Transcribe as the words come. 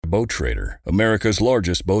Boat Trader, America's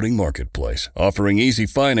largest boating marketplace, offering easy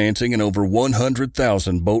financing and over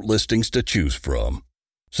 100,000 boat listings to choose from.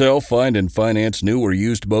 Sell, find, and finance new or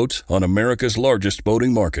used boats on America's largest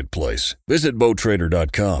boating marketplace. Visit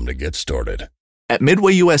BoatTrader.com to get started. At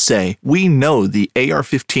Midway USA, we know the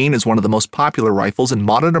AR-15 is one of the most popular rifles in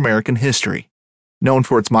modern American history. Known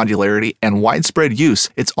for its modularity and widespread use,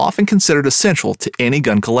 it's often considered essential to any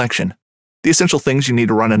gun collection. The essential things you need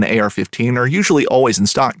to run an AR-15 are usually always in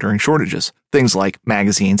stock during shortages, things like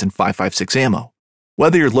magazines and 5.56 ammo.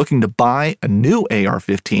 Whether you're looking to buy a new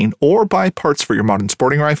AR-15 or buy parts for your modern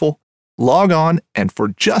sporting rifle, log on and for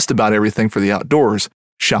just about everything for the outdoors,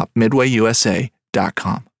 shop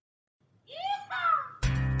MidwayUSA.com.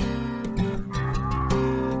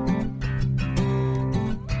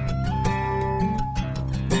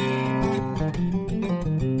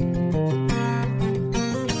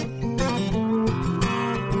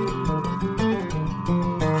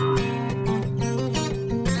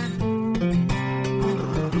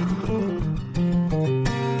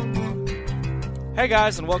 Hey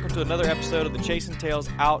guys, and welcome to another episode of the Chasing Tales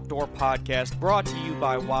Outdoor Podcast, brought to you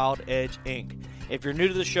by Wild Edge Inc. If you're new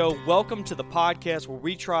to the show, welcome to the podcast where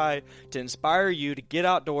we try to inspire you to get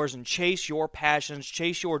outdoors and chase your passions,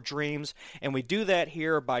 chase your dreams, and we do that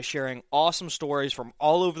here by sharing awesome stories from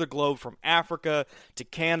all over the globe, from Africa to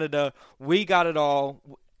Canada. We got it all.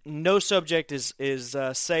 No subject is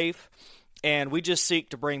safe. And we just seek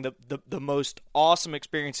to bring the most awesome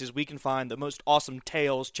experiences we can find, the most awesome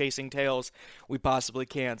tales, chasing tales we possibly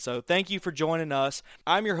can. So thank you for joining us.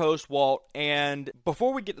 I'm your host, Walt, and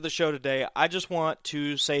before we get to the show today, I just want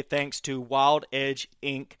to say thanks to Wild Edge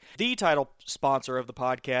Inc., the title sponsor of the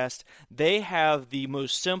podcast. They have the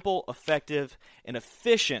most simple, effective, and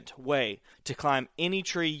efficient way to climb any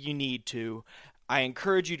tree you need to. I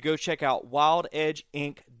encourage you to go check out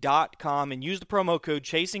WildEdgeInc.com and use the promo code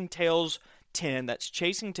ChasingTales10. That's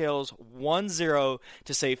ChasingTales10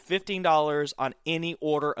 to save $15 on any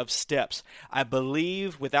order of steps. I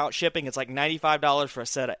believe without shipping, it's like $95 for a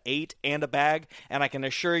set of 8 and a bag. And I can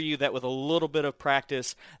assure you that with a little bit of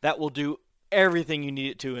practice, that will do everything you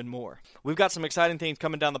need it to and more. We've got some exciting things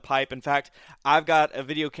coming down the pipe. In fact, I've got a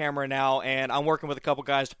video camera now, and I'm working with a couple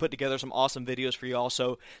guys to put together some awesome videos for you all.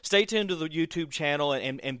 So stay tuned to the YouTube channel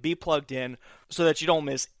and be plugged in so that you don't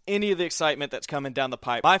miss any of the excitement that's coming down the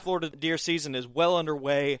pipe. My Florida deer season is well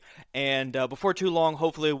underway, and before too long,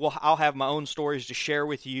 hopefully I'll have my own stories to share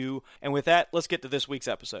with you. And with that, let's get to this week's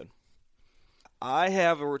episode. I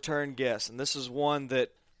have a return guest, and this is one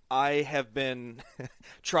that I have been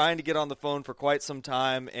trying to get on the phone for quite some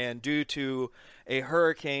time, and due to a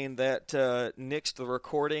hurricane that nixed the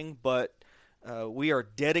recording, but we are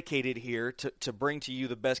dedicated here to bring to you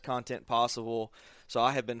the best content possible. So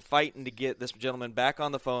I have been fighting to get this gentleman back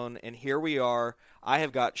on the phone, and here we are. I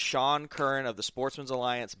have got Sean Curran of the Sportsman's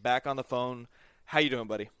Alliance back on the phone. How you doing,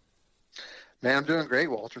 buddy? Man, I'm doing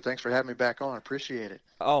great, Walter. Thanks for having me back on. I appreciate it.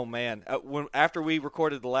 Oh, man. After we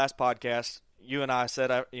recorded the last podcast, you and I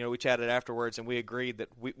said, we chatted afterwards, and we agreed that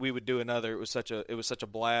we would do another. It was such a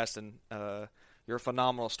blast, and you're a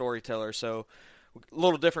phenomenal storyteller. So, a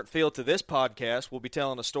little different feel to this podcast. We'll be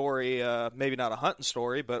telling a story, maybe not a hunting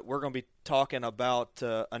story, but we're going to be talking about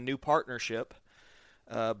a new partnership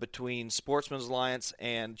between Sportsman's Alliance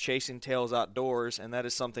and Chasing Tales Outdoors, and that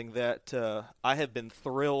is something that I have been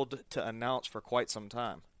thrilled to announce for quite some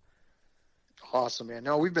time. Awesome, man.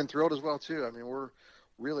 No, we've been thrilled as well too. I mean, we're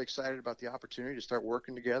really excited about the opportunity to start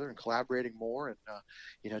working together and collaborating more, and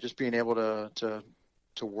just being able to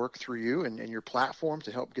work through you and your platform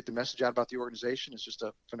to help get the message out about the organization is just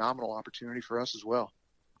a phenomenal opportunity for us as well.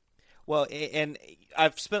 Well, and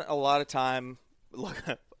I've spent a lot of time.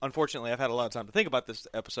 Unfortunately, I've had a lot of time to think about this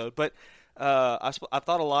episode, but I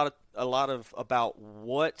thought a lot about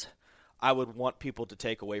what I would want people to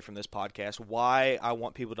take away from this podcast, why I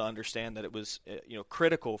want people to understand that it was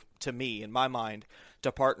critical to me, in my mind,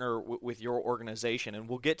 to partner with your organization. And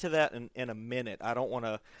we'll get to that in a minute. I don't want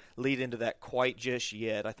to lead into that quite just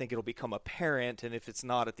yet. I think it'll become apparent, and if it's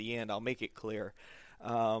not at the end, I'll make it clear.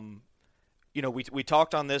 We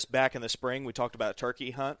talked on this back in the spring. We talked about a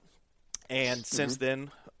turkey hunt, and since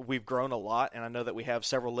then we've grown a lot, and I know that we have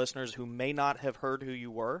several listeners who may not have heard who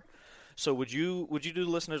you were. So would you do the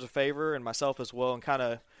listeners a favor, and myself as well, and kind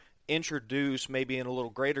of introduce, maybe in a little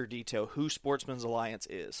greater detail, who Sportsman's Alliance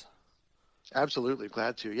is? Absolutely,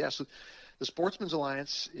 glad to. Yes, so the Sportsman's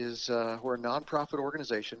Alliance is we're a nonprofit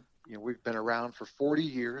organization. We've been around for 40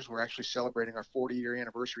 years. We're actually celebrating our 40-year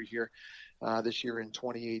anniversary here this year in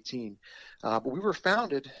 2018. But we were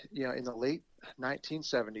founded, in the late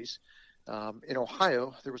 1970s. In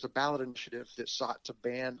Ohio, there was a ballot initiative that sought to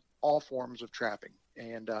ban all forms of trapping.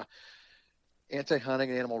 And anti-hunting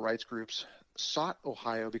and animal rights groups sought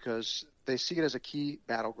Ohio because they see it as a key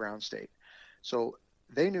battleground state. So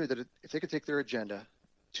they knew that if they could take their agenda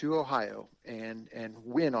to Ohio and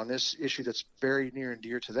win on this issue that's very near and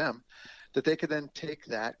dear to them, that they could then take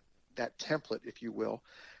that template, if you will,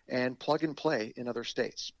 and plug and play in other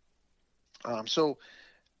states. So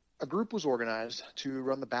a group was organized to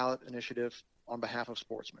run the ballot initiative on behalf of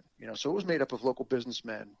sportsmen. So it was made up of local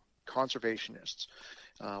businessmen, conservationists,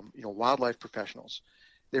 wildlife professionals.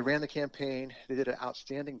 They ran the campaign. They did an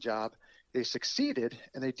outstanding job. They succeeded,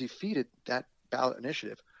 and they defeated that ballot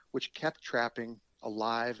initiative, which kept trapping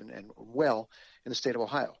alive and well in the state of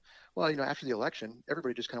Ohio. Well, after the election,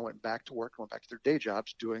 everybody just kind of went back to work, went back to their day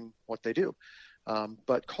jobs, doing what they do.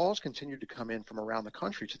 But calls continued to come in from around the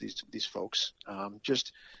country to these folks,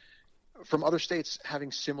 just from other states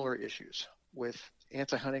having similar issues with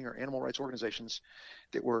anti-hunting or animal rights organizations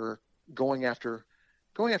that were going after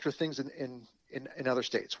things in other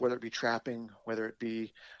states, whether it be trapping, whether it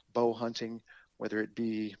be bow hunting, whether it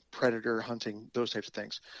be predator hunting, those types of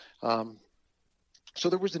things. So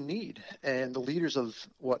there was a need, and the leaders of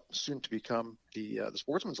what soon to become the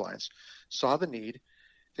Sportsmen's Alliance saw the need.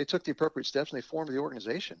 They took the appropriate steps, and they formed the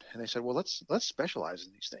organization. And they said, well, let's specialize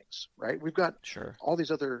in these things, right? We've got all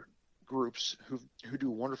these other groups who do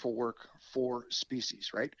wonderful work for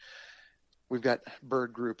species, right? We've got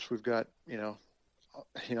bird groups, we've got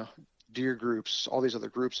deer groups, all these other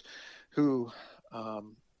groups who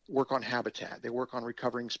work on habitat, they work on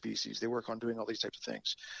recovering species, they work on doing all these types of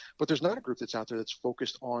things. But there's not a group that's out there that's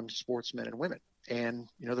focused on sportsmen and women and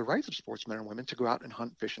the rights of sportsmen and women to go out and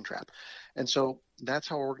hunt, fish, and trap. And so that's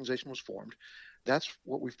how our organization was formed. That's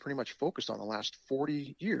what we've pretty much focused on the last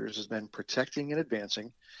 40 years, has been protecting and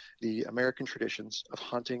advancing the American traditions of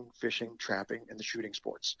hunting, fishing, trapping, and the shooting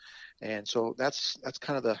sports. And so that's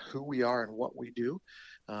kind of who we are and what we do.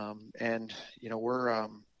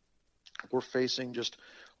 We're facing just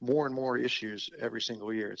more and more issues every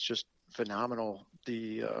single year. It's just phenomenal,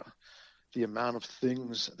 the amount of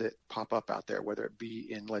things that pop up out there, whether it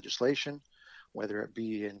be in legislation, whether it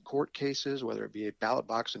be in court cases, whether it be ballot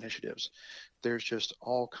box initiatives. There's just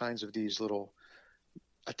all kinds of these little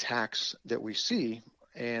attacks that we see,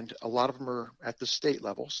 and a lot of them are at the state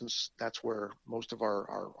level, since that's where most of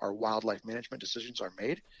our wildlife management decisions are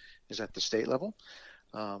made, is at the state level.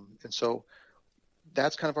 And so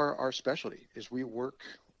that's kind of our specialty, is we work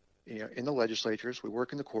in the legislatures, we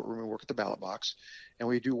work in the courtroom, we work at the ballot box, and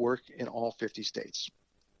we do work in all 50 states.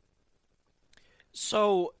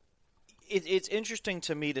 So it's interesting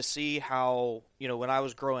to me to see how, when I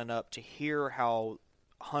was growing up, to hear how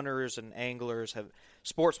hunters and anglers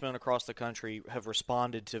sportsmen across the country have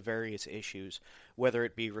responded to various issues, whether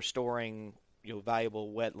it be restoring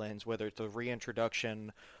valuable wetlands, whether it's the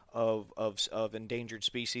reintroduction of endangered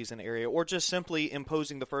species in the area, or just simply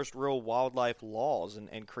imposing the first real wildlife laws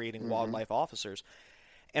and creating wildlife officers.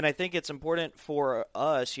 And I think it's important for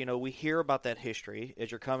us, we hear about that history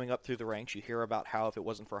as you're coming up through the ranks. You hear about how if it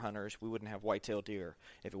wasn't for hunters, we wouldn't have white-tailed deer.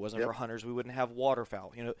 If it wasn't for hunters, we wouldn't have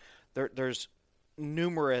waterfowl. There's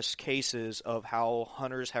numerous cases of how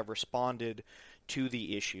hunters have responded to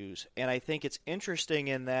the issues. And I think it's interesting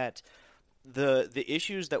in that the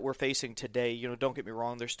issues that we're facing today, don't get me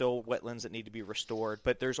wrong, there's still wetlands that need to be restored,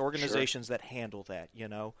 but there's organizations that handle that,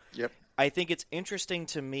 Yep. I think it's interesting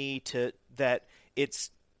to me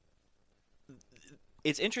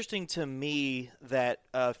it's interesting to me that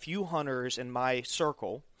a few hunters in my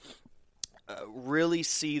circle really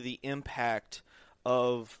see the impact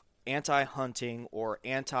of anti-hunting or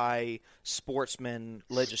anti-sportsman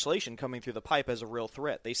legislation coming through the pipe as a real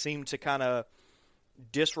threat. They seem to kind of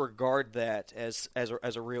disregard that as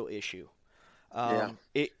a real issue.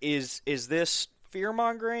 Is this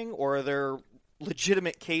fear-mongering, or are there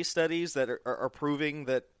legitimate case studies that are proving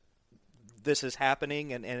that this is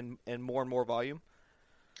happening and more volume?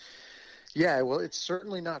 Yeah, well, it's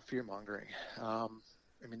certainly not fear-mongering.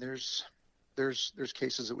 There's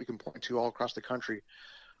cases that we can point to all across the country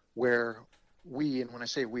where we, and when I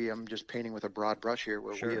say we, I'm just painting with a broad brush here,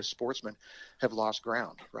 where we as sportsmen have lost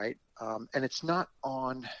ground, right? And it's not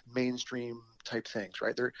on mainstream type things,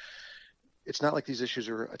 right? It's not like these issues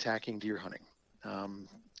are attacking deer hunting.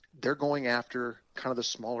 They're going after kind of the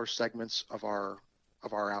smaller segments of our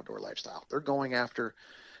outdoor lifestyle. They're going after,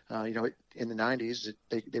 in the 90s,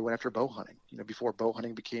 they went after bow hunting, before bow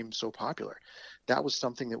hunting became so popular. That was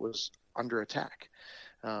something that was under attack.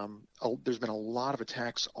 There's been a lot of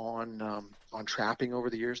attacks on trapping over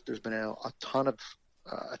the years. There's been a ton of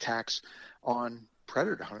attacks on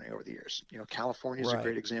predator hunting over the years. California is a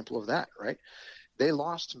great example of that, right? They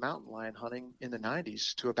lost mountain lion hunting in the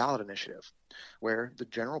 90s to a ballot initiative where the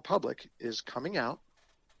general public is coming out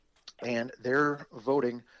and they're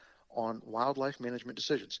voting on wildlife management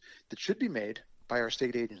decisions that should be made by our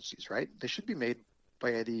state agencies, right? They should be made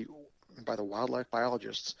by the wildlife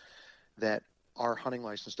biologists that our hunting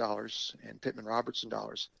license dollars and Pittman Robertson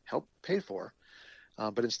dollars help pay for.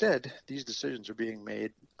 But instead, these decisions are being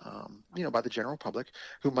made, by the general public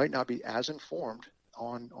who might not be as informed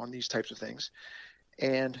on these types of things.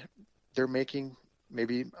 And they're making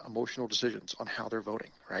maybe emotional decisions on how they're voting,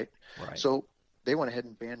 right? Right. So they went ahead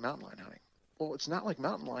and banned mountain lion hunting. Well, it's not like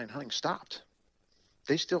mountain lion hunting stopped.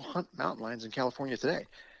 They still hunt mountain lions in California today.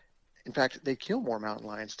 In fact, they kill more mountain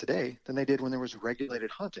lions today than they did when there was regulated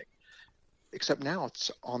hunting. Except now it's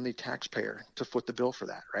on the taxpayer to foot the bill for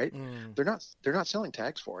that, right? They're not selling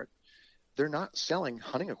tags for it. They're not selling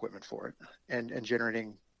hunting equipment for it and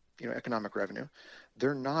generating, economic revenue.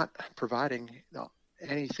 They're not providing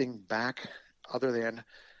anything back other than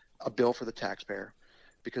a bill for the taxpayer,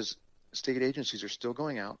 because state agencies are still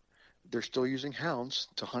going out. They're still using hounds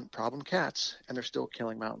to hunt problem cats, and they're still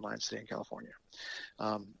killing mountain lions today in California.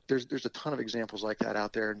 There's a ton of examples like that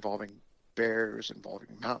out there involving bears,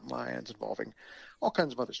 involving mountain lions, involving all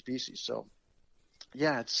kinds of other species. So,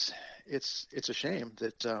 yeah, it's a shame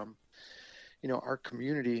that our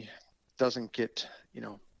community doesn't get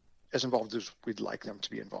as involved as we'd like them to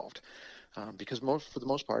be involved, because for the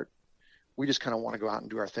most part, we just kind of want to go out and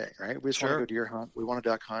do our thing, right? We just want to go deer hunt. We want to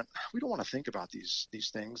duck hunt. We don't want to think about these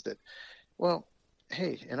things that, well,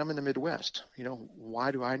 hey, and I'm in the Midwest.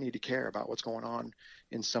 Why do I need to care about what's going on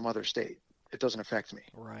in some other state? It doesn't affect me.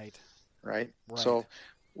 Right. So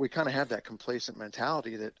we kind of have that complacent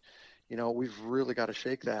mentality that, we've really got to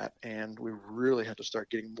shake that, and we really have to start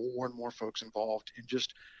getting more and more folks involved in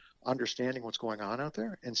just understanding what's going on out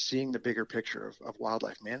there and seeing the bigger picture of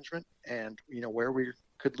wildlife management and, where we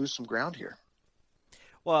could lose some ground here.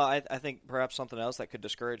 Well, I think perhaps something else that could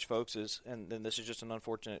discourage folks is, and then this is just an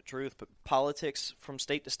unfortunate truth, but politics from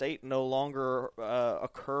state to state no longer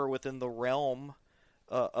occur within the realm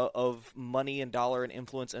of money and dollar and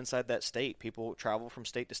influence inside that state. People travel from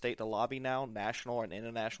state to state to lobby now. National and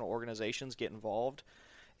international organizations get involved.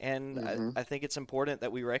 And I think it's important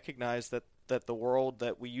that we recognize that the world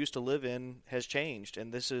that we used to live in has changed,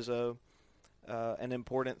 and this is an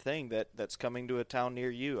important thing that's coming to a town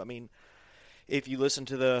near you. I mean, if you listen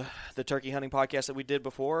to the turkey hunting podcast that we did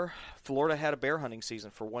before, Florida had a bear hunting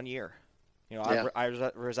season for 1 year. I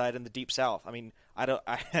reside in the deep South. I mean,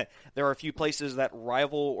 there are a few places that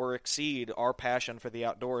rival or exceed our passion for the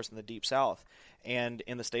outdoors in the deep South. And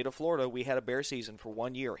in the state of Florida, we had a bear season for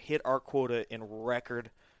 1 year, hit our quota in record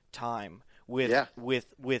time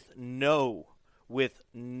with no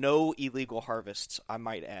illegal harvests, I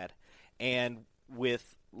might add. And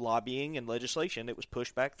with lobbying and legislation, it was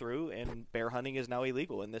pushed back through, and bear hunting is now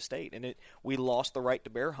illegal in this state. And we lost the right to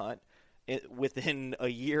bear hunt within a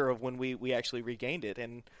year of when we actually regained it.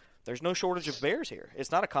 And there's no shortage of bears here.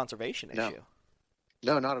 It's not a conservation issue.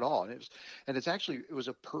 No, not at all. And it was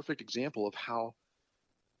a perfect example of how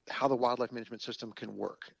the wildlife management system can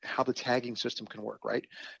work, how the tagging system can work, right?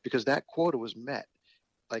 Because that quota was met,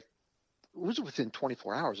 it was within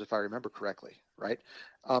 24 hours, if I remember correctly, right?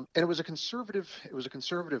 And it was a conservative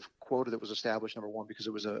quota that was established, number one, because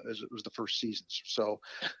it was the first season. So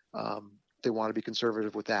they want to be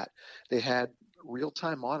conservative with that. They had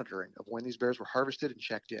real-time monitoring of when these bears were harvested and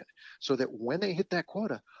checked in, so that when they hit that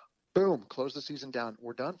quota, boom, close the season down.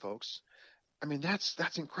 We're done, folks. I mean, that's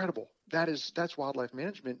incredible. That's wildlife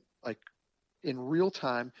management, in real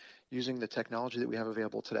time, using the technology that we have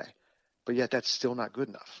available today. But yet that's still not good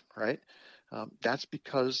enough, right? That's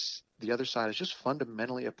because the other side is just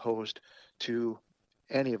fundamentally opposed to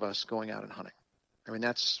any of us going out and hunting. I mean,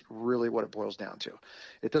 that's really what it boils down to.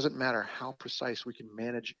 It doesn't matter how precise we can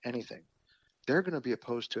manage anything. They're going to be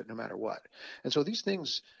opposed to it no matter what. And so these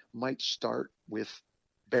things might start with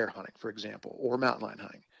bear hunting, for example, or mountain lion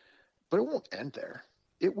hunting, but it won't end there.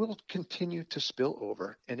 It will continue to spill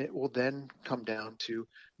over, and it will then come down to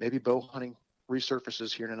maybe bow hunting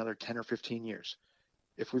resurfaces here in another 10 or 15 years.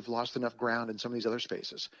 If we've lost enough ground in some of these other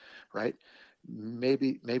spaces, right?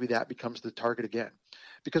 Maybe that becomes the target again,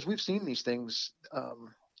 because we've seen these things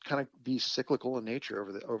kind of be cyclical in nature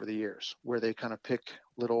over the years, where they kind of pick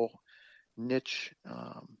little niche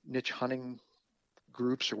hunting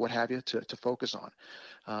groups or what have you to focus on.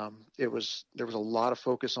 There was a lot of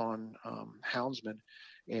focus on houndsmen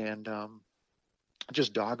and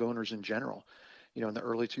just dog owners in general, in the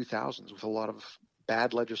early 2000s, with a lot of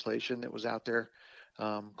bad legislation that was out there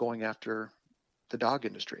going after the dog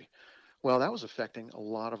industry. Well, that was affecting a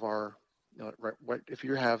lot of our, if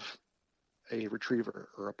you have a retriever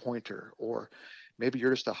or a pointer, or maybe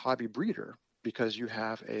you're just a hobby breeder because you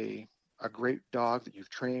have a great dog that you've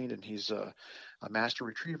trained and he's a master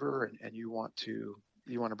retriever, and you want to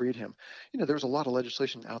breed him. There's a lot of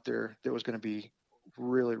legislation out there that was going to be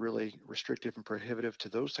really, really restrictive and prohibitive to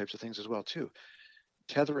those types of things as well too.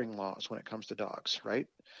 Tethering laws when it comes to dogs, right?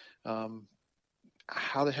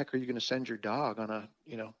 How the heck are you going to send your dog on a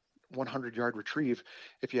 100-yard retrieve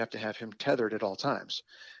if you have to have him tethered at all times?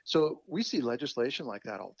 So we see legislation like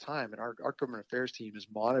that all the time, and our government affairs team is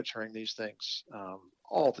monitoring these things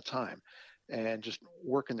all the time and just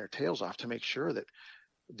working their tails off to make sure that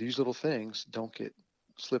these little things don't get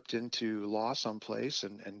slipped into law someplace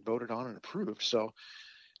and voted on and approved. So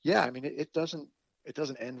yeah, I mean, it doesn't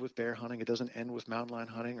end with bear hunting. It doesn't end with mountain lion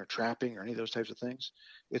hunting or trapping or any of those types of things.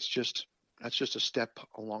 That's just a step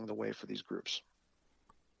along the way for these groups.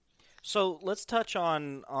 So let's touch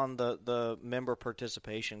on the member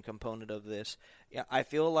participation component of this. Yeah, I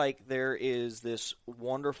feel like there is this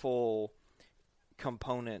wonderful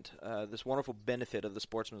component, this wonderful benefit of the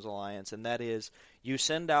Sportsman's Alliance, and that is you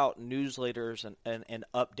send out newsletters and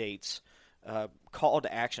updates, call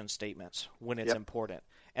to action statements when it's important.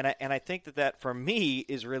 And I think that for me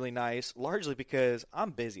is really nice, largely because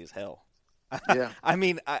I'm busy as hell. Yeah. I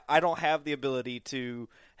mean, I don't have the ability to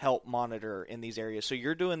help monitor in these areas. So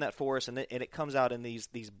you're doing that for us, and it comes out in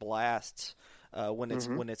these blasts when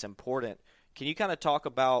it's important. Can you kind of talk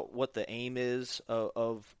about what the aim is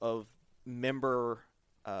of member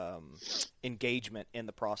engagement in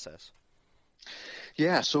the process?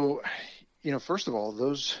 Yeah. So, first of all,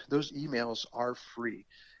 those emails are free.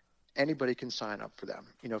 Anybody can sign up for them.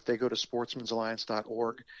 If they go to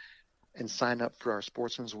sportsmansalliance.org and sign up for our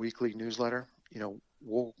Sportsman's Weekly newsletter,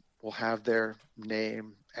 we'll have their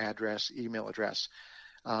name, address, email address.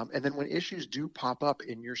 And then when issues do pop up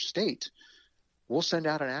in your state, we'll send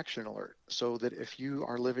out an action alert so that if you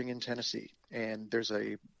are living in Tennessee and there's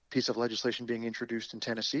a piece of legislation being introduced in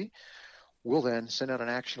Tennessee, we'll then send out an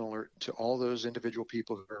action alert to all those individual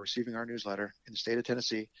people who are receiving our newsletter in the state of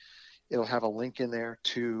Tennessee. It'll have a link in there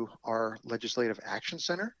to our Legislative Action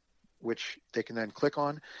Center, which they can then click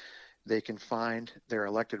on. They can find their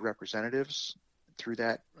elected representatives through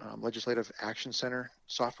that Legislative Action Center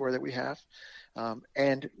software that we have.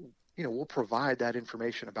 And we'll provide that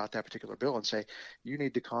information about that particular bill and say, you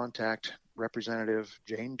need to contact Representative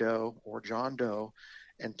Jane Doe or John Doe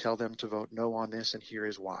and tell them to vote no on this, and here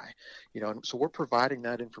is why. And so we're providing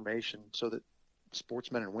that information so that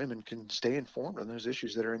sportsmen and women can stay informed on those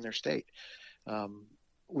issues that are in their state.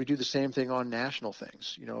 We do the same thing on national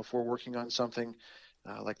things. If we're working on something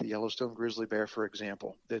like the Yellowstone grizzly bear, for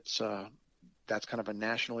example, that's kind of a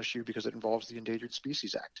national issue because it involves the Endangered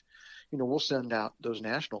Species Act. We'll send out those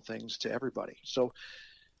national things to everybody. So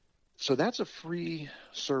that's a free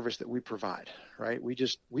service that we provide, right?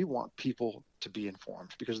 We want people to be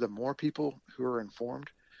informed, because the more people who are informed,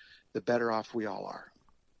 the better off we all are.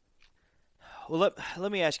 Well,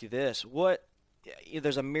 let me ask you this: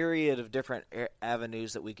 there's a myriad of different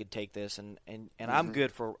avenues that we could take this, and I'm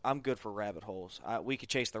good for rabbit holes. We could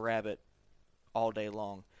chase the rabbit all day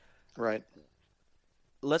long. Right.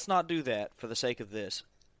 Let's not do that for the sake of this.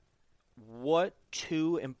 What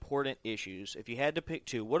two important issues, if you had to pick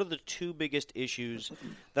two, what are the two biggest issues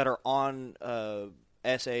that are on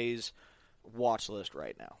SA's watch list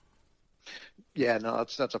right now? Yeah, no,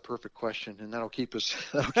 that's a perfect question, and that'll keep us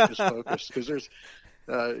focused, because there's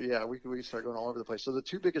we can start going all over the place. So the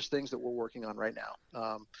two biggest things that we're working on right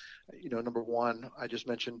now, number one, I just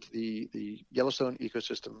mentioned the Yellowstone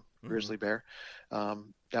ecosystem grizzly bear.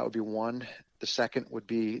 That would be one. The second would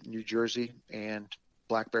be New Jersey and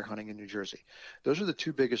black bear hunting in New Jersey. Those are the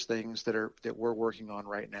two biggest things that we're working on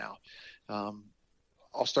right now.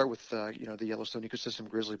 I'll start with the Yellowstone ecosystem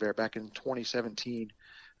grizzly bear. Back in 2017,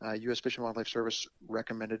 U.S. Fish and Wildlife Service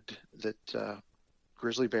recommended that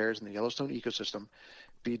grizzly bears in the Yellowstone ecosystem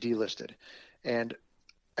be delisted. And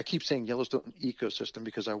I keep saying Yellowstone ecosystem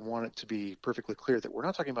because I want it to be perfectly clear that we're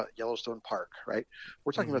not talking about Yellowstone Park, right?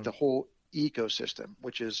 We're talking about the whole ecosystem,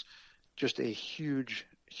 which is just a huge,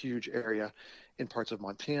 huge area in parts of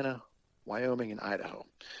Montana, Wyoming, and Idaho.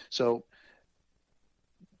 So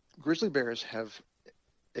grizzly bears have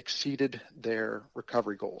exceeded their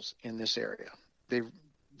recovery goals in this area.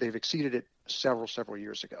 They've exceeded it several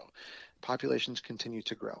years ago. Populations continue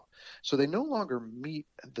to grow. So they no longer meet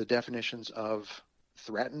the definitions of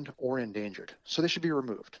threatened or endangered. So they should be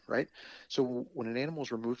removed, right? So when an animal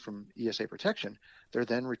is removed from ESA protection, they're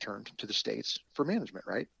then returned to the states for management,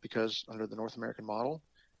 right? Because under the North American model,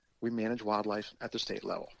 we manage wildlife at the state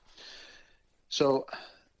level. So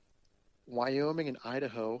Wyoming and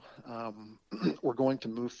Idaho were going to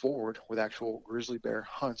move forward with actual grizzly bear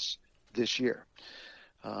hunts this year.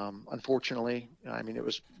 Unfortunately, I mean, it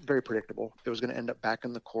was very predictable. It was going to end up back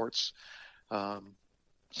in the courts.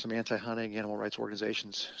 Some anti-hunting animal rights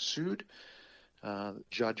organizations sued. The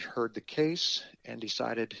judge heard the case and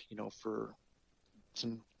decided, for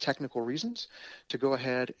some technical reasons, to go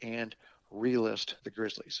ahead and relist the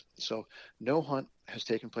grizzlies. So no hunt has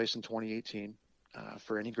taken place in 2018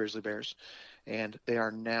 for any grizzly bears, and they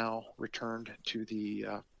are now returned to the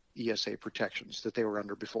ESA protections that they were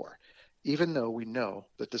under before, even though we know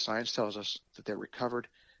that the science tells us that they're recovered,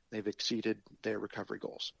 they've exceeded their recovery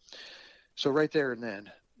goals. So right there and then,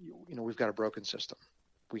 we've got a broken system.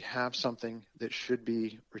 We have something that should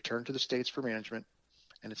be returned to the states for management,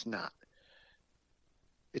 and it's not.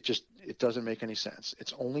 It doesn't make any sense.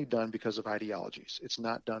 It's only done because of ideologies. It's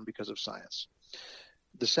not done because of science.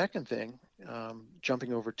 The second thing,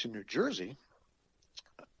 jumping over to New Jersey,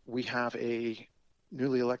 we have a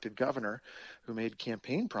newly elected governor who made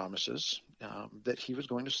campaign promises that he was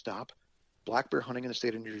going to stop black bear hunting in the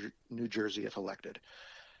state of New Jersey if elected.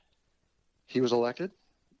 He was elected,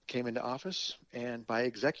 came into office, and by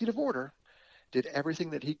executive order did everything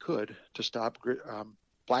that he could to stop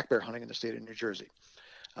black bear hunting in the state of New Jersey.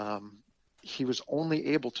 He was only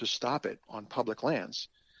able to stop it on public lands.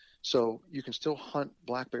 So you can still hunt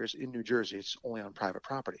black bears in New Jersey. It's only on private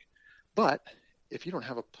property. But if you don't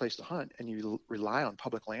have a place to hunt and you rely on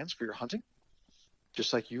public lands for your hunting,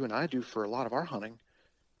 just like you and I do for a lot of our hunting,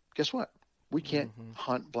 guess what? We can't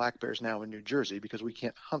hunt black bears now in New Jersey because we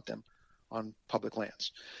can't hunt them on public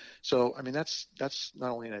lands. So, I mean, that's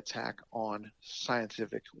not only an attack on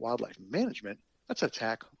scientific wildlife management, that's an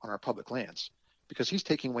attack on our public lands, because he's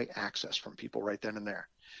taking away access from people right then and there.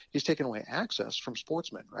 He's taking away access from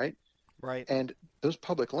sportsmen, right? Right. And those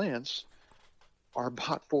public lands are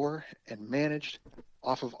bought for and managed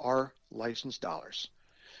off of our licensed dollars.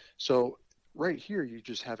 So right here, you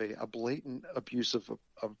just have a blatant abuse of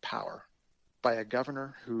power by a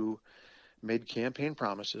governor who made campaign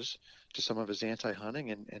promises to some of his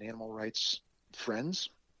anti-hunting and animal rights friends.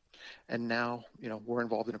 And now, we're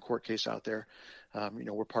involved in a court case out there.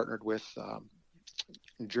 We're partnered with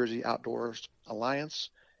New Jersey Outdoors Alliance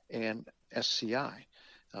and SCI.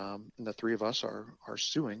 And the three of us are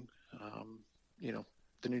suing,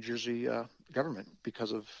 the New Jersey government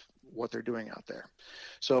because of what they're doing out there.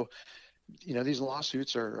 So, these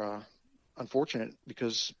lawsuits are unfortunate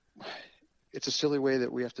because it's a silly way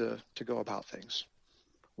that we have to go about things.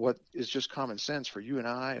 What is just common sense for you and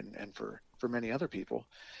I and for many other people,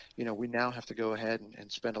 we now have to go ahead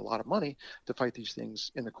and spend a lot of money to fight these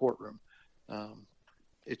things in the courtroom.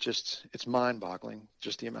 It's mind-boggling,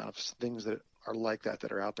 just the amount of things that are like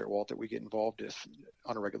that are out there, Walt, that we get involved with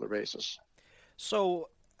on a regular basis. So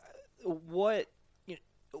what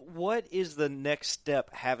is the next step,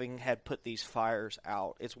 having had put these fires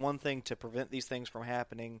out? It's one thing to prevent these things from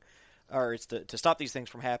happening, or it's to stop these things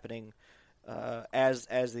from happening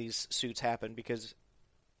as these suits happen, because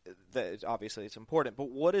obviously it's important. But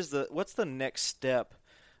what's the next step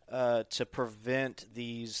to prevent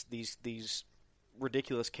these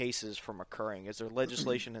ridiculous cases from occurring? Is there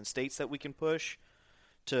legislation in states that we can push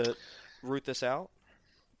to root this out?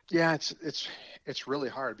 Yeah, it's really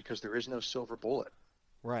hard because there is no silver bullet.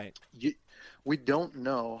 Right. We don't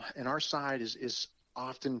know, and our side is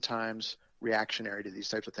oftentimes reactionary to these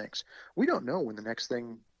types of things. We don't know when the next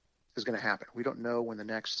thing is going to happen. We don't know when the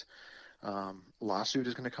next lawsuit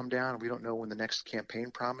is going to come down. We don't know when the next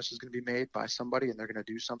campaign promise is going to be made by somebody and they're going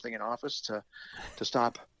to do something in office to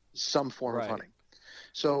stop some form of hunting.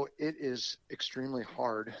 So it is extremely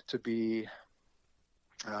hard to be,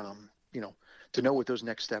 to know what those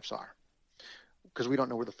next steps are, because we don't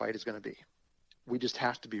know where the fight is going to be. We just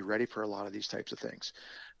have to be ready for a lot of these types of things.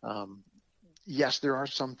 Yes, there are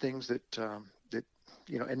some things that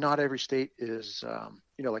and not every state is,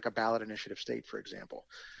 like a ballot initiative state, for example.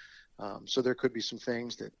 So there could be some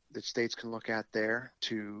things that states can look at there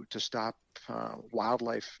to stop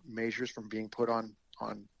wildlife measures from being put on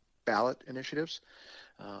ballot initiatives.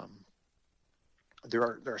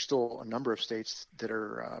 There are still a number of states that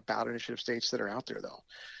are ballot initiative states that are out there, though.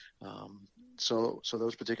 So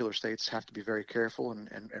those particular states have to be very careful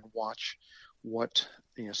and watch what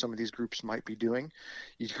some of these groups might be doing.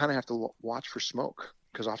 You kind of have to watch for smoke,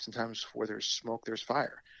 because oftentimes where there's smoke, there's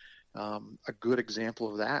fire. A good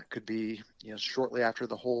example of that could be, shortly after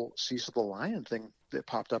the whole Cecil the Lion thing that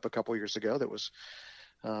popped up a couple years ago, that was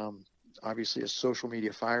obviously a social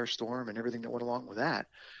media firestorm and everything that went along with that.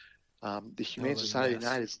 The Humane Society of the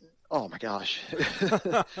United States, oh my gosh.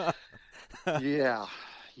 Yeah.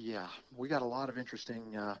 We got a lot of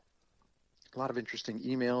interesting interesting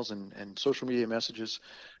emails and social media messages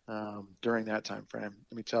during that time frame.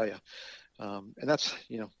 Let me tell you, and that's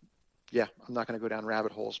yeah, I'm not going to go down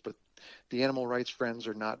rabbit holes, but the animal rights friends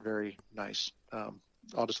are not very nice.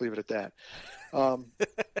 I'll just leave it at that.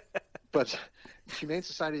 But Humane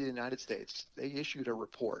Society of the United States, they issued a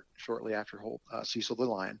report shortly after Cecil the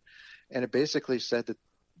lion, and it basically said that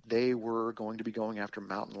they were going to be going after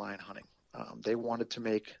mountain lion hunting. They wanted to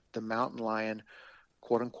make the mountain lion,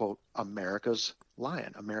 quote unquote, America's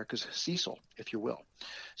lion, America's Cecil, if you will.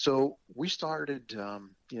 So we started,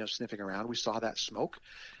 sniffing around. We saw that smoke,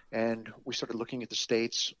 and we started looking at the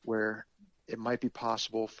states where it might be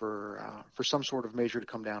possible for some sort of measure to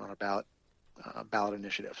come down on a ballot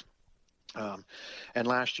initiative. And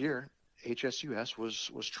last year, HSUS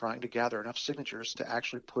was trying to gather enough signatures to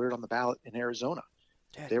actually put it on the ballot in Arizona.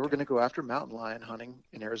 They were going to go after mountain lion hunting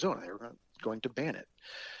in Arizona. They were going to ban it.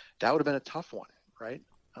 That would have been a tough one, right?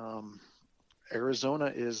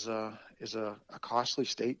 Arizona is a costly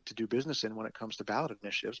state to do business in when it comes to ballot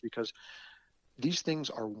initiatives, because these things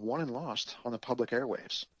are won and lost on the public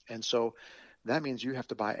airwaves. And so that means you have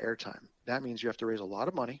to buy airtime. That means you have to raise a lot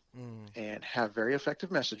of money and have very effective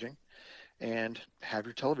messaging and have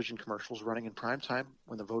your television commercials running in prime time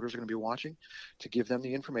when the voters are going to be watching to give them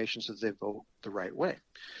the information so that they vote the right way.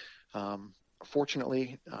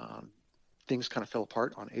 Fortunately, things kind of fell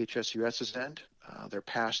apart on HSUS's end. Their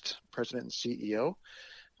past president and CEO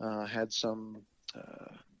had some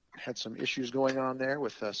issues going on there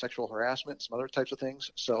with sexual harassment, some other types of things.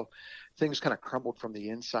 So things kind of crumbled from the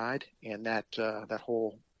inside, and that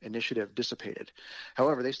whole initiative dissipated.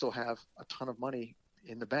 However, they still have a ton of money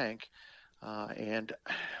in the bank, and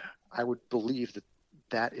I would believe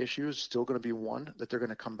that issue is still going to be one that they're going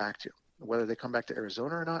to come back to. Whether they come back to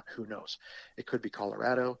Arizona or not, who knows? It could be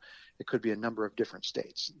Colorado. It could be a number of different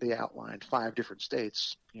states. They outlined 5 different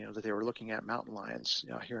states, that they were looking at mountain lions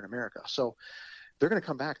here in America. So they're going to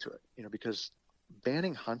come back to it, because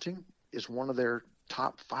banning hunting is one of their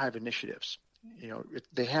top 5 initiatives.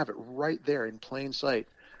 They have it right there in plain sight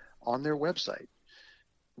on their website,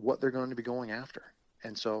 what they're going to be going after.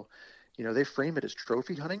 And so, they frame it as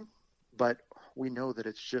trophy hunting, but we know that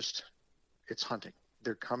it's hunting.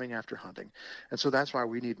 They're coming after hunting. And so that's why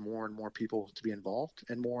we need more and more people to be involved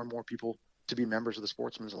and more people to be members of the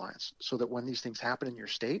Sportsmen's Alliance, so that when these things happen in your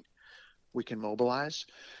state, we can mobilize,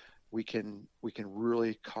 we can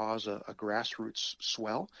really cause a grassroots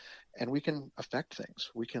swell, and we can affect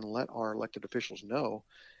things. We can let our elected officials know,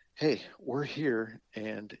 hey, we're here,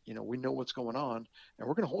 and we know what's going on, and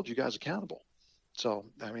we're going to hold you guys accountable. So,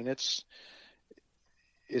 I mean, it's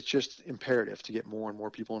just imperative to get more and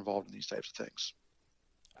more people involved in these types of things.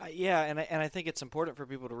 Yeah, and I think it's important for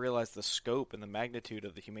people to realize the scope and the magnitude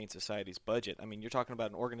of the Humane Society's budget. I mean, you're talking about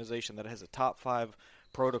an organization that has a top 5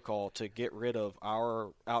 protocol to get rid of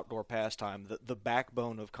our outdoor pastime, the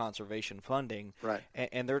backbone of conservation funding. Right.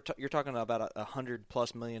 And you're talking about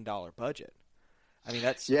 $100+ million budget. I mean,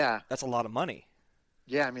 that's a lot of money.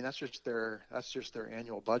 Yeah, I mean, that's just their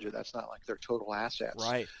annual budget. That's not like their total assets.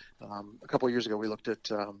 Right. A couple of years ago, we looked at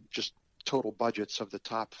just total budgets of the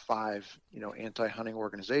top 5, anti-hunting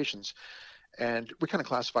organizations, and we kind of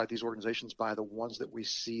classified these organizations by the ones that we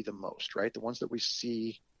see the most, right? The ones that we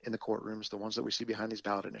see in the courtrooms, the ones that we see behind these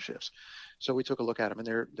ballot initiatives. So we took a look at them, and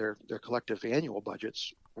their collective annual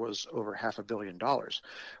budgets was over $500 million.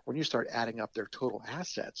 When you start adding up their total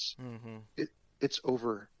assets, it's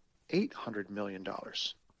over $800 million.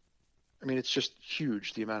 I mean, it's just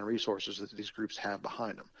huge, the amount of resources that these groups have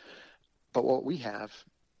behind them. But what we have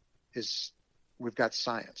is we've got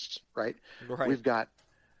science, right? We've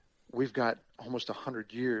got almost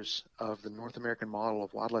 100 years of the North American model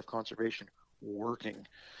of wildlife conservation working.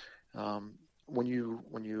 When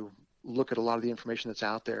you look at a lot of the information that's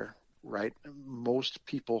out there, right, most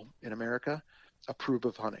people in America approve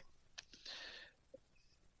of hunting.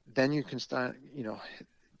 Then you can start,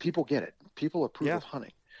 people get it. People approve of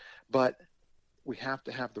hunting, but we have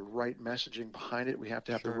to have the right messaging behind it. We have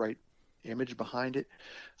to have the right image behind it.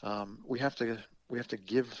 We have to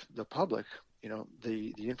give the public,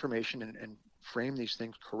 the information and frame these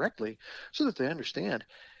things correctly so that they understand,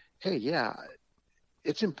 hey, yeah,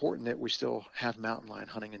 it's important that we still have mountain lion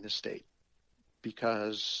hunting in this state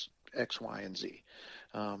because X, Y, and Z.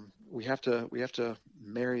 We have to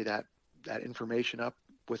marry that information up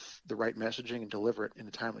with the right messaging and deliver it in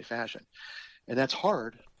a timely fashion. And that's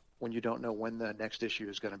hard when you don't know when the next issue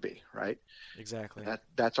is going to be, right? Exactly.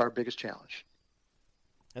 That's our biggest challenge.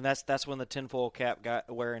 And that's when the tinfoil cap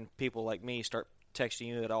wearing people like me start texting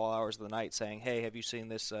you at all hours of the night saying, hey, have you seen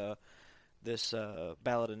this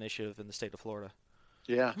ballot initiative in the state of Florida?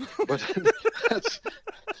 Yeah, but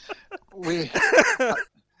we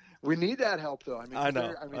we need that help, though. I mean, I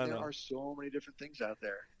know. there are so many different things out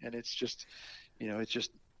there, and it's just,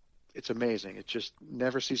 it's amazing. It just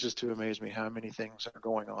never ceases to amaze me how many things are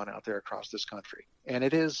going on out there across this country, and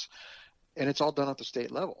it's all done at the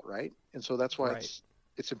state level, right? And so that's why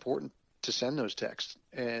it's important to send those texts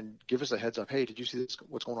and give us a heads up. Hey, did you see this?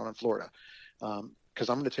 What's going on in Florida? Because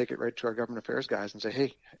I'm going to take it right to our government affairs guys and say,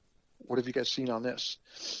 hey, what have you guys seen on this?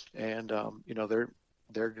 And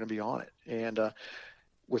they're going to be on it. And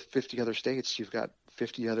with 50 other states, you've got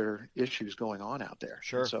 50 other issues going on out there.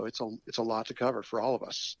 Sure. And so it's a lot to cover for all of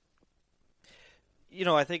us.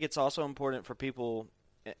 I think it's also important for people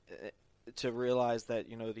to realize that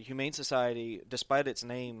the Humane Society, despite its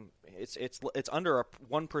name, it's under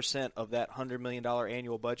 1% of that $100 million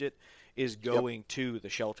annual budget is going to the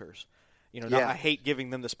shelters. I hate giving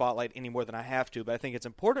them the spotlight any more than I have to, but I think it's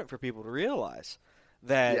important for people to realize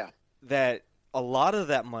that a lot of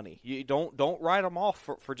that money, you don't write them off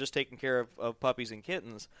for just taking care of puppies and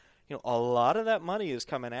kittens. A lot of that money is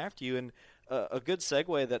coming after you. And a good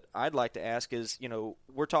segue that I'd like to ask is,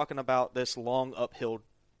 we're talking about this long uphill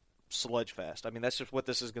sludge fest. I mean, that's just what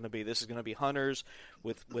this is going to be. This is going to be hunters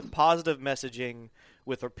with positive messaging,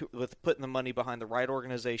 with putting the money behind the right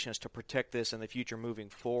organizations to protect this in the future moving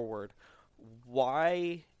forward.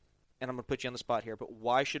 Why, and I'm going to put you on the spot here, but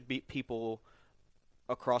why should people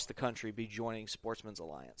across the country be joining Sportsmen's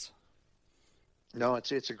Alliance? No,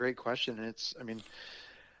 it's a great question. And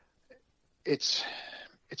it's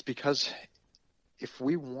because if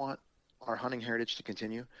we want our hunting heritage to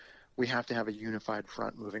continue, we have to have a unified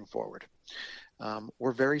front moving forward.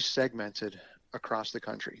 We're very segmented across the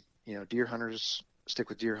country. Deer hunters stick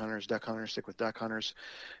with deer hunters, duck hunters stick with duck hunters.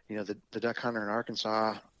 The duck hunter in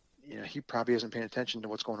Arkansas, he probably isn't paying attention to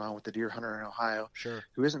what's going on with the deer hunter in Ohio, sure,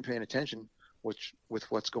 who isn't paying attention with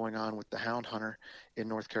what's going on with the hound hunter in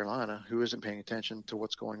North Carolina, who isn't paying attention to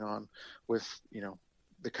what's going on with,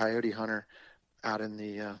 the coyote hunter out in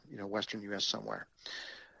the, Western U.S. somewhere.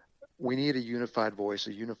 We need a unified voice,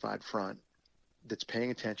 a unified front that's paying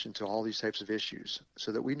attention to all these types of issues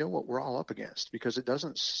so that we know what we're all up against, because it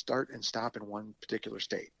doesn't start and stop in one particular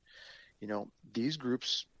state. These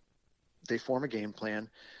groups, they form a game plan,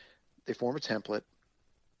 they form a template,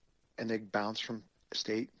 and they bounce from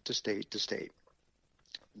state to state to state.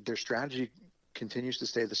 Their strategy continues to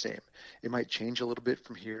stay the same. It might change a little bit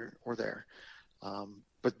from here or there,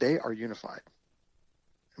 but they are unified.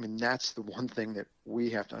 I mean, that's the one thing that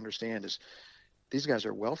we have to understand is these guys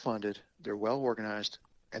are well-funded, they're well-organized,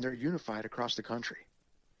 and they're unified across the country.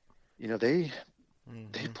 They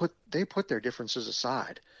put their differences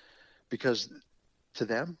aside, because to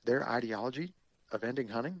them, their ideology of ending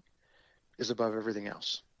hunting is above everything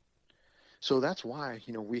else. So that's why,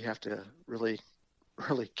 we have to really,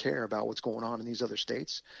 really care about what's going on in these other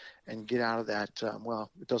states and get out of that,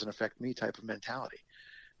 it doesn't affect me type of mentality.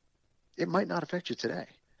 It might not affect you today.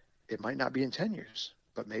 It might not be in 10 years,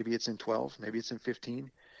 but maybe it's in 12, maybe it's in 15.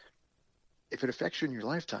 If it affects you in your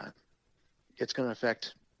lifetime, it's going to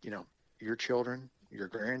affect, your children, your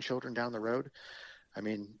grandchildren down the road. I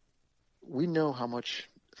mean, we know how much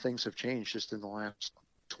things have changed just in the last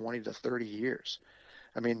 20 to 30 years.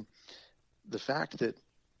 I mean, the fact that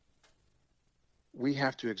we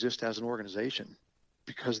have to exist as an organization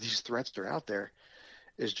because these threats are out there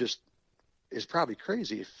is probably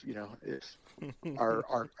crazy if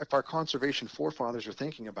our conservation forefathers are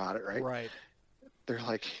thinking about it, right? Right. They're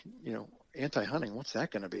like, anti-hunting, what's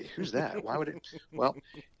that going to be? Who's that? Why would it? Well,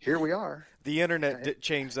 here we are. The internet did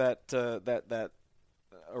change that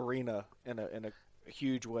arena in a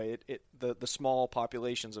huge way. The small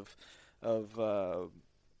populations of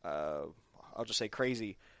I'll just say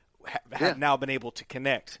crazy have now been able to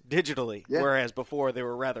connect digitally, whereas before they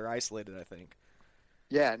were rather isolated, I think.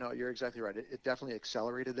 Yeah, no, you're exactly right. It definitely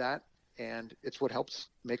accelerated that, and it's what helps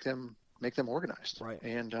make them organized. Right.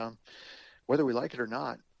 And whether we like it or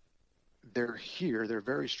not, they're here. They're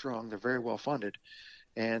very strong. They're very well funded,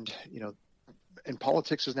 and and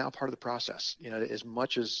politics is now part of the process. As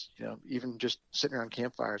much as even just sitting around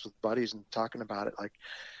campfires with buddies and talking about it. Like,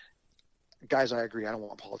 guys, I agree. I don't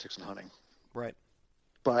want politics in hunting. Right.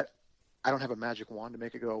 But I don't have a magic wand to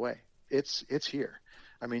make it go away. It's here.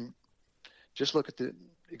 I mean, just look at the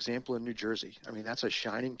example in New Jersey. I mean, that's a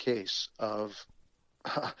shining case of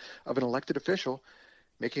an elected official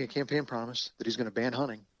making a campaign promise that he's going to ban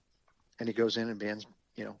hunting, and he goes in and bans,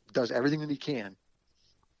 does everything that he can,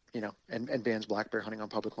 and bans black bear hunting on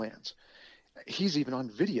public lands. He's even on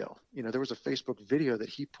video. There was a Facebook video that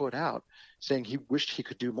he put out saying he wished he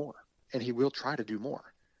could do more, and he will try to do more.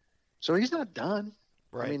 So he's not done.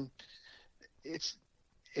 Right. I mean, it's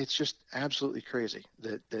just absolutely crazy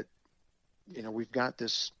that we've got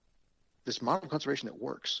this model of conservation that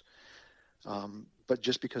works. But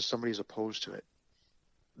just because somebody's opposed to it,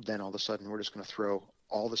 then all of a sudden we're just going to throw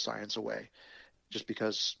all the science away just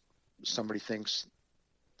because somebody thinks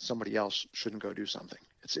somebody else shouldn't go do something.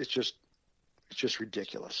 It's just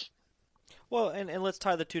ridiculous. Well, and let's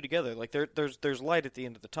tie the two together. Like there's light at the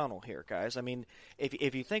end of the tunnel here, guys. I mean,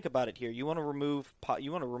 if you think about it here, you want to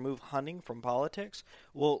remove hunting from politics.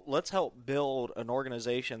 Well, let's help build an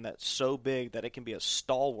organization that's so big that it can be a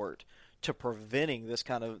stalwart to preventing this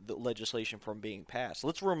kind of legislation from being passed.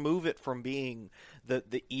 Let's remove it from being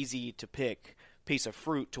the easy to pick piece of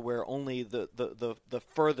fruit to where only the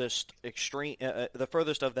furthest extreme the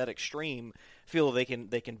furthest of that extreme feel they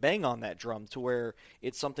can bang on that drum to where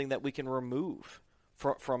it's something that we can remove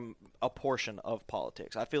from a portion of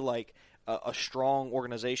politics. I feel like a strong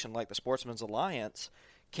organization like the Sportsmen's Alliance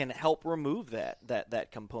can help remove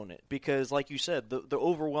that component, because like you said, the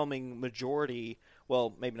overwhelming majority,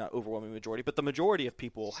 well, maybe not overwhelming majority, but the majority of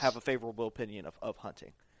people have a favorable opinion of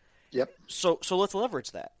hunting. Yep. So let's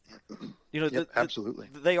leverage that. Absolutely.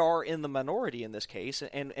 They are in the minority in this case,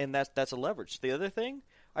 and that's a leverage. The other thing,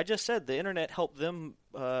 I just said the internet helped them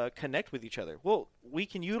connect with each other. Well, we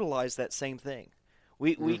can utilize that same thing.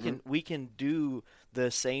 We can do the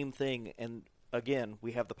same thing, and again,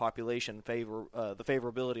 we have the population the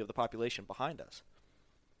favorability of the population behind us.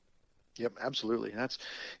 Yep, absolutely. And that's,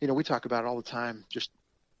 we talk about it all the time, just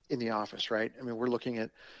in the office, right? I mean, we're looking at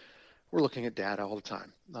data all the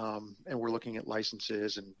time, and we're looking at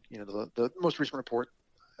licenses. And the most recent report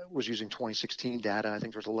was using 2016 data. I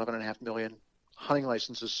think there was 11.5 million hunting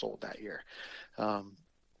licenses sold that year.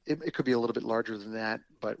 It could be a little bit larger than that,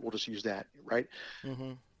 but we'll just use that, right?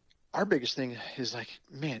 Mm-hmm. Our biggest thing is like,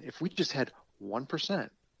 man, if we just had 1%,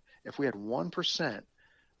 if we had 1%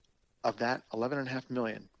 of that 11.5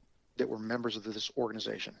 million that were members of this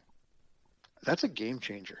organization, that's a game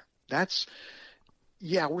changer.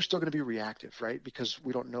 We're still going to be reactive, right? Because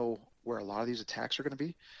we don't know where a lot of these attacks are going to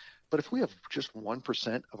be. But if we have just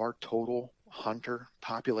 1% of our total hunter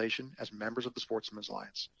population as members of the Sportsmen's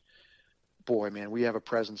Alliance, boy, man, we have a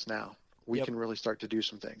presence now. We can really start to do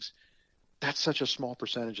some things. That's such a small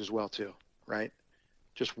percentage as well, too, right?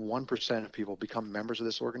 Just 1% of people become members of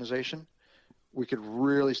this organization. We could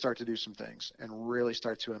really start to do some things and really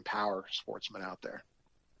start to empower sportsmen out there.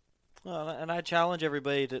 Well, and I challenge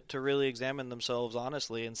everybody to really examine themselves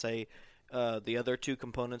honestly and say the other two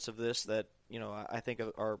components of this that I think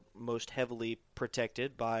are most heavily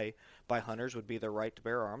protected by hunters would be their right to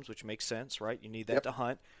bear arms, which makes sense, right? You need that to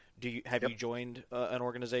hunt. Have you joined an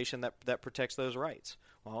organization that protects those rights?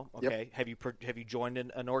 Well, okay. Have you joined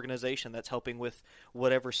an organization that's helping with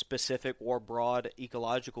whatever specific or broad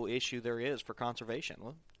ecological issue there is for conservation?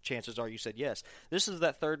 Well, chances are you said yes. This is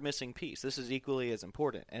that third missing piece. This is equally as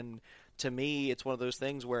important. And to me, it's one of those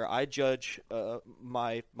things where I judge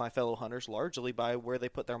my fellow hunters largely by where they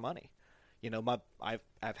put their money.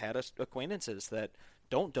 I've had acquaintances that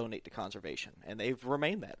don't donate to conservation, and they've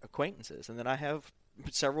remained that, acquaintances. And then I have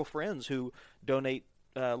several friends who donate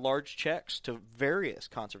large checks to various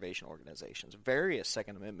conservation organizations, various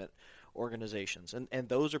Second Amendment organizations, and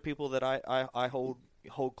those are people that I hold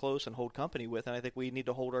close and hold company with, and I think we need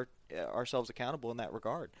to hold ourselves accountable in that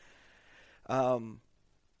regard.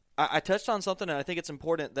 I touched on something, and I think it's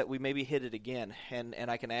important that we maybe hit it again, and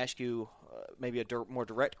I can ask you maybe a more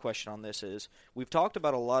direct question on this. Is we've talked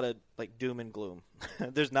about a lot of like doom and gloom.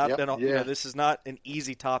 There's not been this is not an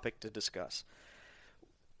easy topic to discuss.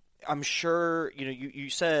 I'm sure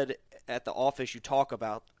you said at the office you talk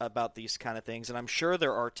about these kind of things, and I'm sure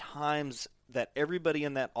there are times that everybody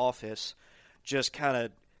in that office just kind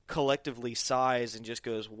of collectively sighs and just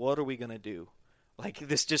goes, "What are we going to do?" Like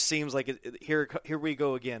this just seems like here we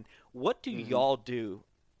go again. What do y'all do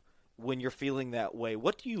when you're feeling that way?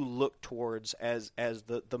 What do you look towards as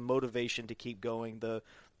the motivation to keep going, the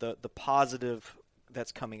positive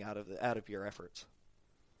that's coming out of your efforts?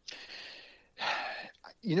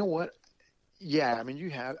 You know what? Yeah, I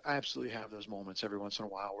mean, I absolutely have those moments every once in a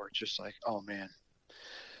while where it's just like, oh man,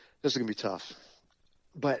 this is gonna be tough.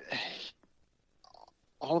 But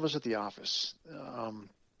all of us at the office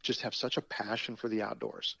just have such a passion for the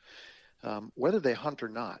outdoors, whether they hunt or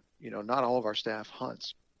not. Not all of our staff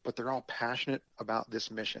hunts, but they're all passionate about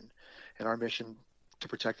this mission, and our mission to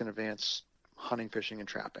protect and advance hunting, fishing, and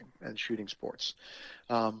trapping and shooting sports.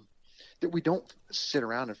 That we don't sit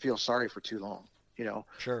around and feel sorry for too long.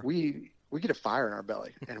 Sure. We get a fire in our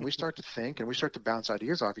belly, and we start to think, and we start to bounce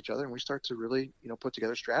ideas off each other, and we start to really, put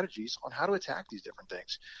together strategies on how to attack these different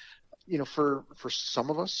things. For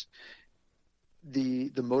some of us,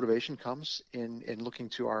 the motivation comes in looking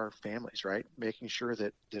to our families, right? Making sure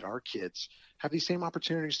that our kids have these same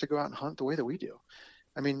opportunities to go out and hunt the way that we do.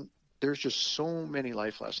 I mean, there's just so many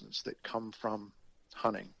life lessons that come from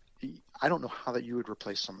hunting. I don't know how that you would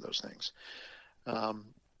replace some of those things.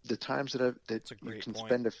 The times that you can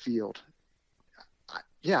spend a field.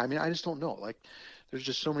 I mean, I just don't know. Like, there's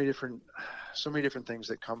just so many different things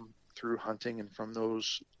that come through hunting, and from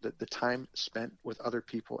the time spent with other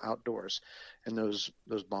people outdoors, and those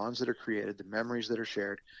bonds that are created, the memories that are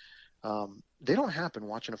shared. They don't happen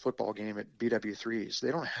watching a football game at BW3s.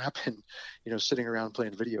 They don't happen, sitting around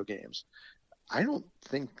playing video games. I don't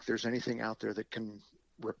think there's anything out there that can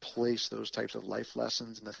replace those types of life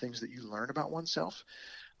lessons and the things that you learn about oneself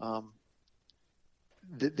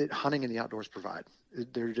that hunting and the outdoors provide.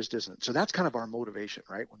 There just isn't. So that's kind of our motivation,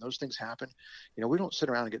 right? When those things happen, we don't sit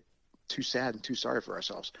around and get too sad and too sorry for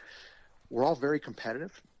ourselves. We're all very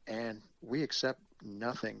competitive, and we accept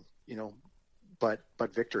nothing, but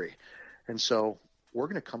victory. And so we're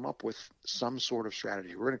going to come up with some sort of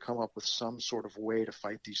strategy. We're going to come up with some sort of way to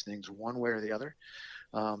fight these things one way or the other.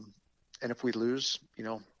 And if we lose,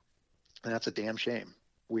 that's a damn shame.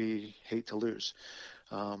 We hate to lose.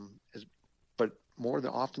 But more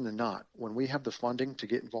often than not, when we have the funding to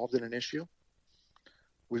get involved in an issue,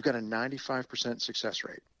 we've got a 95% success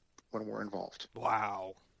rate when we're involved.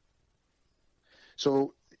 Wow.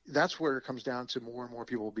 So that's where it comes down to more and more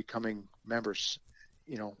people becoming members.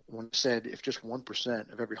 When I said if just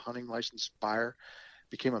 1% of every hunting license buyer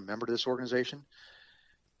became a member of this organization,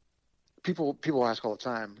 people ask all the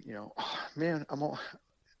time, oh, man,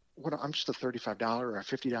 I'm just a $35 or a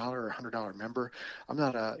 $50 or a $100 member. I'm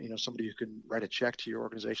not somebody who can write a check to your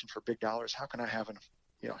organization for big dollars. How can I have an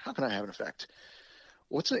effect?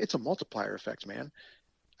 Well, it's a multiplier effect, man.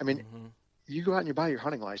 I mean, you go out and you buy your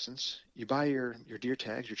hunting license, you buy your deer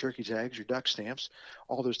tags, your turkey tags, your duck stamps,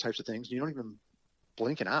 all those types of things. You don't even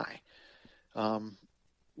blink an eye.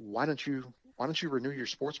 Why don't you renew your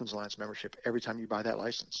Sportsman's Alliance membership every time you buy that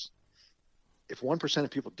license? If 1% of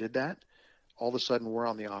people did that, all of a sudden we're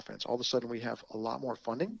on the offense. All of a sudden we have a lot more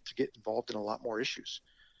funding to get involved in a lot more issues.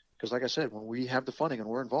 Because like I said, when we have the funding and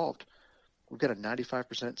we're involved, we've got a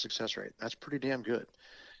 95% success rate. That's pretty damn good.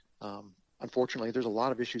 Unfortunately, there's a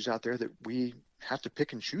lot of issues out there that we have to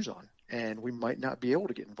pick and choose on, and we might not be able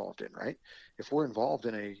to get involved in, right? If we're involved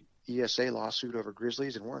in a ESA lawsuit over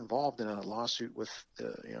grizzlies, and we're involved in a lawsuit with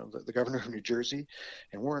the governor of New Jersey,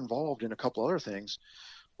 and we're involved in a couple other things,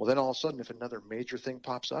 well, then all of a sudden, if another major thing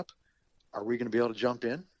pops up, are we going to be able to jump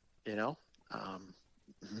in? It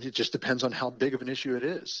just depends on how big of an issue it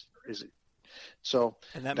is. Is it? So,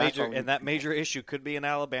 and that major issue could be in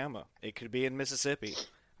Alabama. It could be in Mississippi.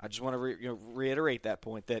 I just want to reiterate that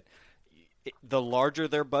point, that the larger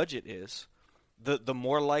their budget is, the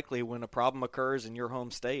more likely when a problem occurs in your home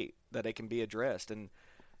state that it can be addressed. And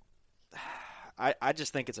I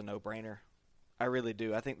just think it's a no-brainer. I really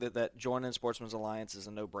do. I think that joining Sportsman's Alliance is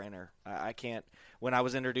a no-brainer. I can't. When I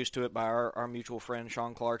was introduced to it by our mutual friend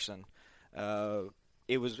Sean Clarkson,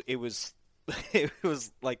 it was it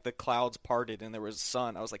was like the clouds parted and there was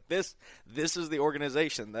sun. I was like, this is the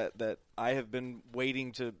organization that I have been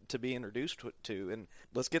waiting to be introduced to. And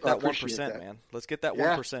let's get that 1%, man. Let's get that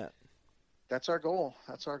 1%. That's our goal.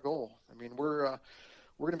 I mean, we're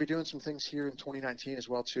going to be doing some things here in 2019 as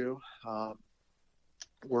well too.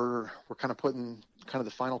 We're kind of putting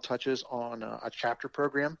the final touches on a chapter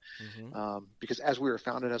program, because as we were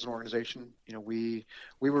founded as an organization, we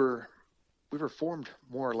were formed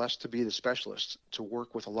more or less to be the specialists, to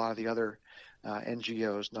work with a lot of the other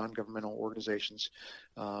NGOs, non-governmental organizations,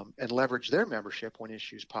 and leverage their membership when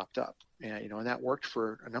issues popped up. And that worked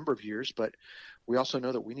for a number of years, but we also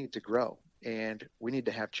know that we need to grow, and we need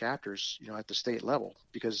to have chapters, at the state level,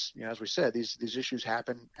 because, as we said, these issues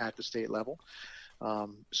happen at the state level.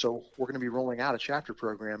 So we're going to be rolling out a chapter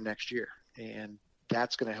program next year, and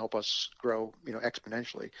that's going to help us grow,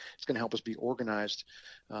 exponentially. It's going to help us be organized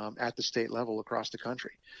at the state level across the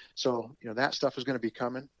country. So, that stuff is going to be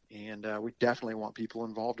coming, and we definitely want people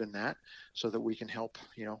involved in that so that we can help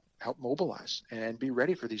mobilize and be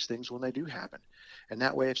ready for these things when they do happen. And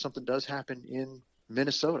that way, if something does happen in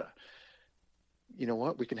Minnesota, you know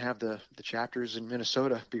what, we can have the chapters in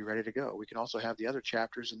Minnesota be ready to go. We can also have the other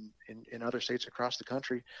chapters in other states across the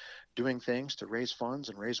country doing things to raise funds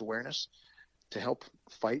and raise awareness to help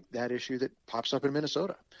fight that issue that pops up in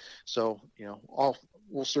Minnesota. So,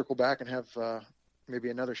 we'll circle back and have maybe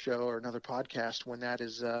another show or another podcast when that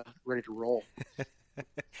is ready to roll.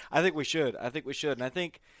 I think we should. And I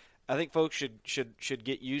think folks should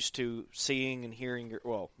get used to seeing and hearing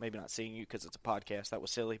maybe not seeing you because it's a podcast. That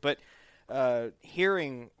was silly. But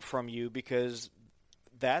hearing from you, because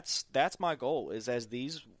that's my goal, is as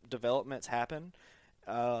these developments happen,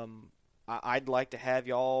 I'd like to have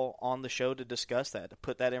y'all on the show to discuss that, to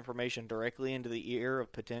put that information directly into the ear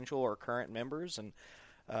of potential or current members, and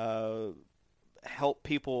help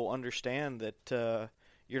people understand that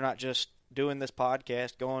you're not just doing this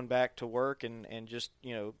podcast, going back to work and just,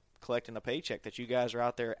 collecting a paycheck, that you guys are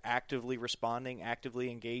out there actively responding,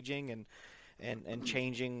 actively engaging, and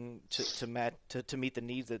changing to meet the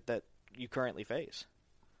needs that you currently face.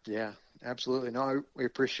 Yeah, absolutely. No, we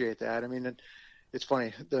appreciate that. I mean, it's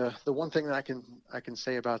funny. The one thing that I can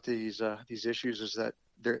say about these issues is that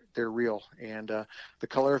they're real, and the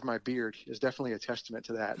color of my beard is definitely a testament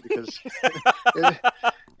to that, because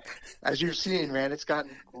as you've seen, man, it's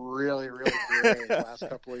gotten really, really gray the last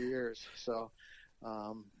couple of years. So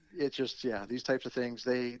it just, these types of things,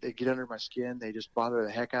 they get under my skin. They just bother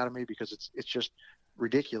the heck out of me, because it's just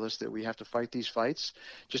ridiculous that we have to fight these fights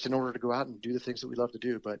just in order to go out and do the things that we love to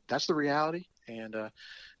do. But that's the reality, and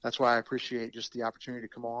that's why I appreciate just the opportunity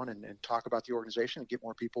to come on and talk about the organization and get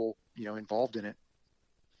more people, involved in it.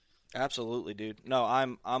 Absolutely, dude. No,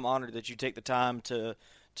 I'm honored that you take the time to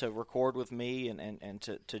record with me and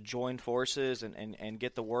to join forces and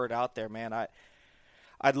get the word out there, man.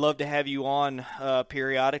 I'd love to have you on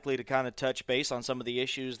periodically to kind of touch base on some of the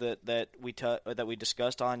issues that we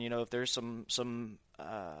discussed on. If there's some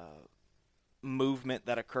movement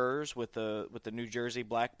that occurs with the New Jersey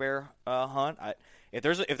black bear hunt, if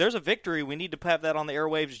there's a victory, we need to have that on the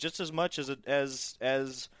airwaves just as much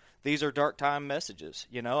as these are dark time messages.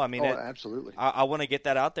 I mean, absolutely. I want to get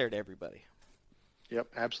that out there to everybody. Yep,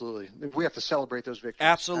 absolutely. We have to celebrate those victories.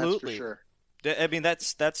 Absolutely, that's for sure. I mean,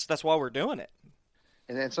 that's why we're doing it.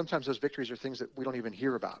 And sometimes those victories are things that we don't even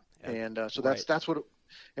hear about. Yeah. And so right. that's what.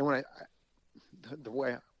 And when the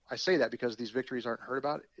way I say that, because these victories aren't heard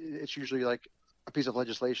about, it's usually like a piece of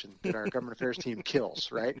legislation that our government affairs team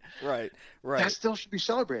kills, right? Right. That still should be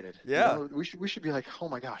celebrated. Yeah. We should be like, oh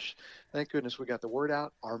my gosh, thank goodness we got the word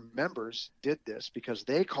out. Our members did this because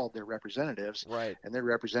they called their representatives, right? And their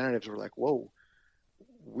representatives were like, whoa,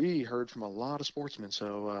 we heard from a lot of sportsmen,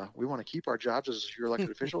 so we want to keep our jobs as your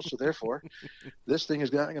elected officials. So therefore, this thing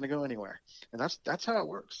is not going to go anywhere. And that's how it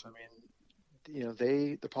works. I mean,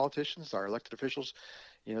 the politicians, our elected officials,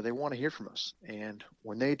 they want to hear from us, and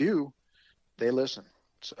when they do, they listen.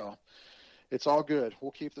 So it's all good.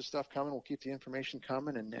 We'll keep the stuff coming. We'll keep the information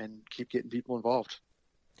coming, and keep getting people involved.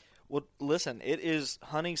 Well, listen, it is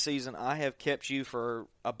hunting season. I have kept you for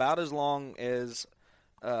about as long as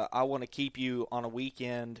I want to keep you on a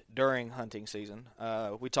weekend during hunting season.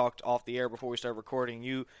 We talked off the air before we started recording.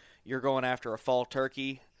 You're going after a fall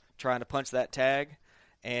turkey, trying to punch that tag,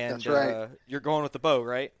 and that's right. You're going with the bow,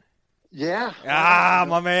 right? Yeah.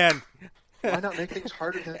 My man. Why not make things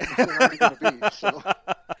harder than they're already going to be? So,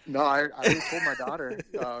 no, I already told my daughter,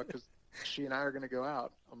 because she and I are going to go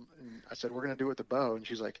out. And I said, we're going to do it with the bow. And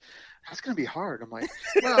she's like, that's going to be hard. I'm like,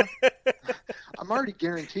 well, I'm already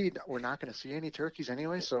guaranteed we're not going to see any turkeys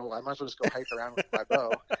anyway, so I might as well just go hike around with my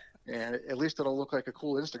bow. And at least it'll look like a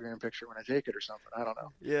cool Instagram picture when I take it or something. I don't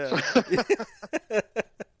know. Yeah.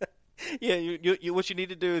 Yeah, you what you need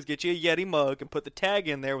to do is get you a Yeti mug and put the tag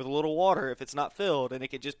in there with a little water if it's not filled, and it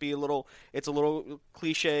could just be a little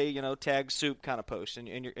cliche, tag soup kind of post, and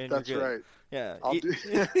you're That's good. Right. Yeah. I'll do.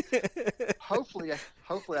 Hopefully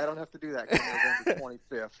I don't have to do that come November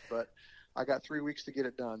 25th, but I got 3 weeks to get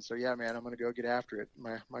it done. So yeah, man, I'm going to go get after it.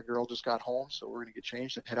 My girl just got home, so we're going to get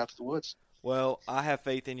changed and head out to the woods. Well, I have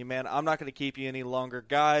faith in you, man. I'm not going to keep you any longer,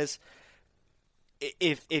 guys.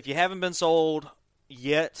 If you haven't been sold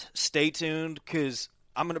yet, stay tuned, because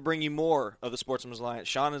I'm going to bring you more of the Sportsman's Alliance.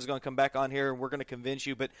 Sean is going to come back on here, and we're going to convince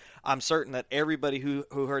you, but I'm certain that everybody who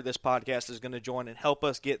heard this podcast is going to join and help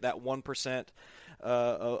us get that 1%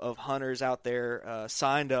 of hunters out there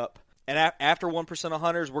signed up. And after 1% of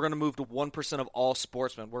hunters, we're going to move to 1% of all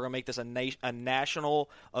sportsmen. We're going to make this a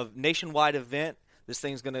nationwide event. This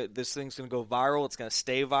thing's gonna go viral. It's gonna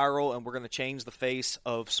stay viral, and we're gonna change the face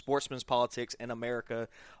of sportsmen's politics in America,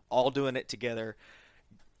 all doing it together.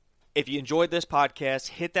 If you enjoyed this podcast,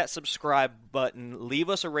 hit that subscribe button. Leave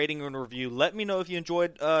us a rating and review. Let me know if you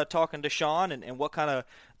enjoyed talking to Sean and what kind of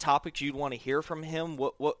topics you'd want to hear from him.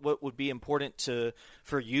 What would be important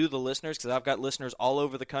for you, the listeners, because I've got listeners all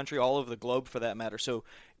over the country, all over the globe for that matter. So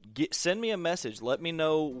send me a message. Let me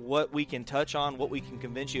know what we can touch on, what we can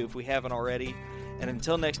convince you if we haven't already. And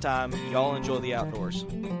until next time, y'all enjoy the outdoors.